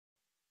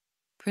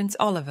Prince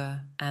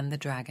Oliver and the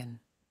Dragon.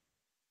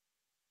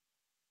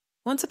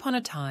 Once upon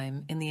a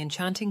time, in the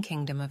enchanting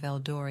kingdom of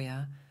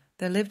Eldoria,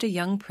 there lived a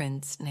young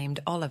prince named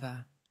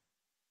Oliver.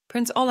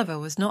 Prince Oliver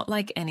was not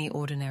like any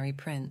ordinary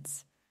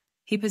prince.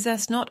 He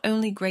possessed not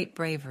only great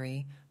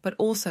bravery, but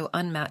also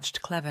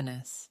unmatched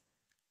cleverness.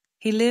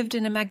 He lived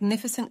in a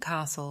magnificent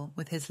castle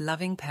with his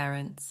loving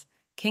parents,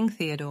 King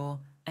Theodore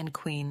and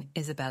Queen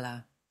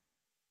Isabella.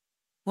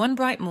 One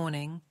bright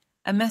morning,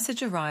 a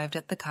message arrived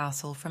at the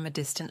castle from a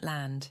distant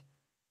land.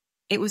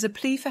 It was a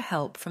plea for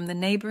help from the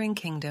neighbouring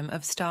kingdom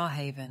of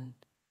Starhaven.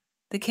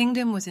 The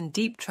kingdom was in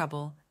deep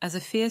trouble as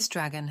a fierce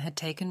dragon had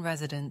taken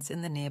residence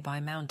in the nearby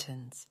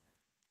mountains.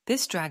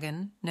 This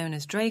dragon, known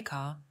as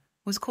Dracar,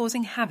 was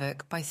causing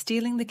havoc by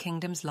stealing the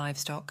kingdom's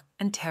livestock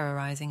and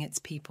terrorizing its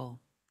people.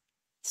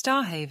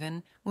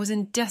 Starhaven was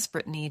in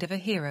desperate need of a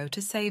hero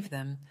to save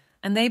them,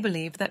 and they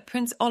believed that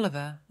Prince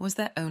Oliver was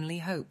their only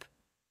hope.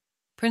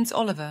 Prince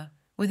Oliver,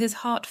 with his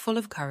heart full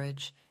of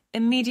courage,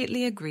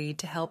 immediately agreed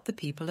to help the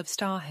people of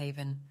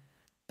Starhaven,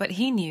 but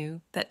he knew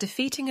that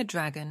defeating a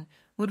dragon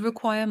would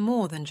require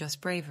more than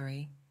just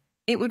bravery.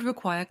 It would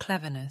require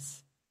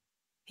cleverness.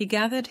 He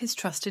gathered his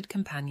trusted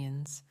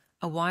companions,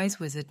 a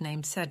wise wizard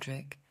named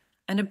Cedric,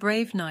 and a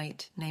brave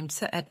knight named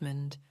Sir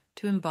Edmund,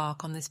 to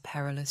embark on this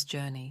perilous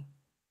journey.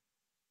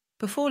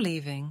 Before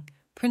leaving,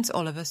 Prince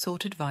Oliver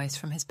sought advice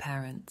from his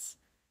parents.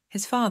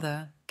 His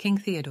father, King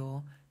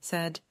Theodore,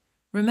 said,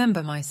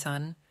 "Remember, my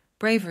son,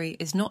 bravery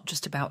is not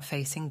just about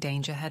facing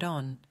danger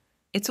head-on.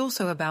 It's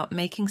also about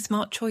making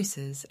smart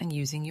choices and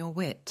using your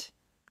wit."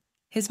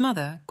 His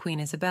mother, Queen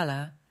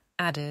Isabella,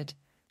 added,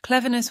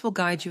 "Cleverness will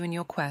guide you in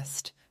your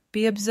quest.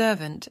 Be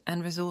observant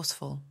and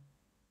resourceful."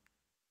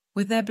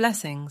 With their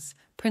blessings,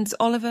 Prince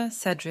Oliver,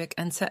 Cedric,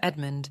 and Sir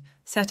Edmund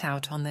set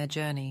out on their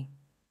journey.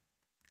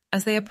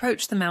 As they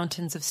approached the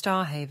mountains of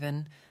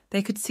Starhaven,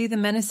 they could see the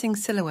menacing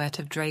silhouette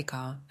of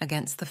Dracar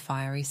against the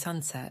fiery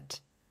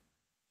sunset.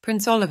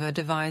 Prince Oliver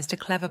devised a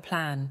clever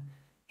plan.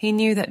 He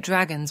knew that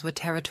dragons were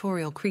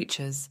territorial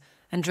creatures,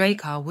 and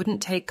Dracar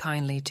wouldn't take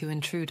kindly to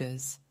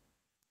intruders.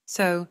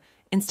 So,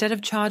 instead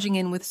of charging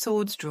in with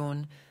swords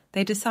drawn,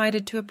 they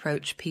decided to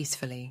approach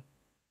peacefully.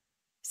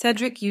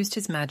 Cedric used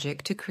his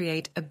magic to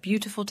create a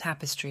beautiful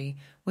tapestry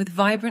with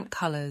vibrant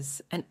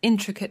colours and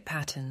intricate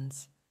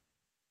patterns.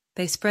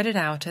 They spread it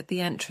out at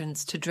the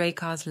entrance to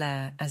Dracar's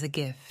lair as a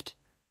gift.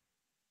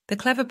 The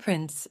clever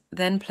prince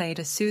then played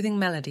a soothing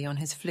melody on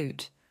his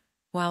flute,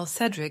 while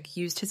Cedric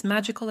used his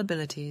magical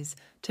abilities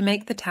to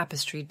make the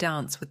tapestry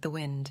dance with the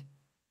wind.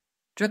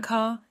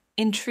 Dracar,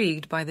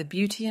 intrigued by the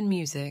beauty and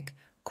music,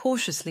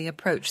 cautiously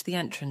approached the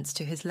entrance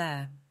to his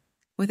lair.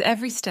 With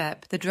every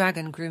step, the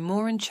dragon grew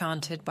more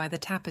enchanted by the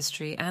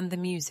tapestry and the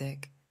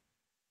music.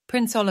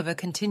 Prince Oliver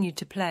continued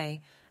to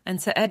play,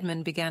 and Sir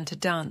Edmund began to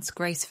dance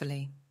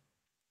gracefully.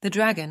 The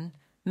dragon,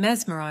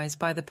 mesmerized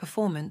by the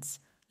performance,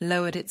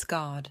 lowered its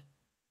guard.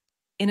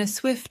 In a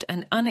swift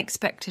and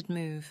unexpected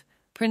move,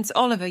 Prince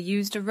Oliver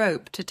used a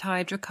rope to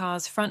tie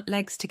Dracar's front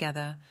legs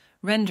together,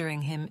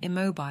 rendering him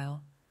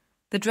immobile.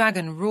 The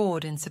dragon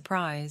roared in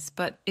surprise,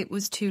 but it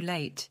was too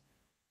late.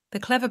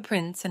 The clever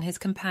prince and his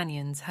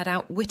companions had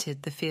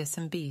outwitted the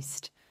fearsome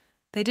beast.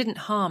 They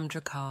didn't harm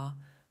Dracar,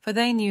 for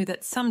they knew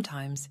that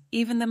sometimes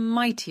even the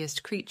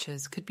mightiest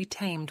creatures could be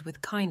tamed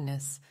with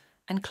kindness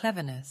and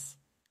cleverness.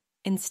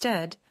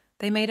 Instead,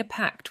 they made a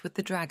pact with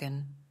the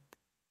dragon.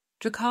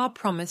 Dracar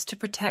promised to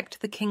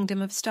protect the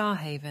kingdom of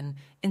Starhaven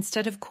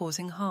instead of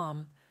causing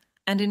harm,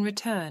 and in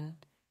return,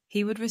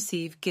 he would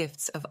receive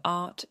gifts of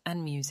art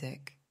and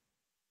music.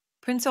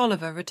 Prince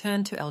Oliver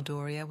returned to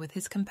Eldoria with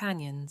his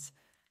companions,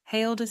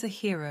 hailed as a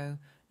hero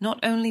not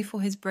only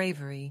for his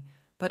bravery,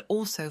 but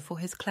also for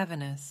his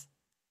cleverness.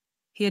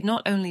 He had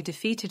not only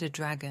defeated a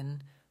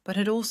dragon, but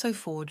had also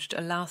forged a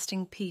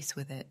lasting peace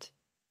with it.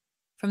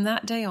 From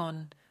that day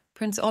on,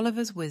 Prince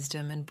Oliver's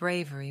wisdom and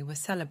bravery were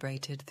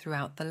celebrated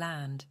throughout the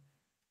land,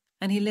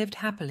 and he lived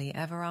happily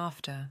ever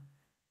after,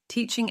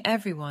 teaching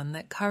everyone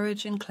that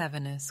courage and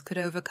cleverness could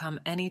overcome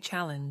any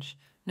challenge,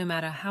 no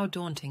matter how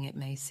daunting it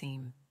may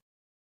seem.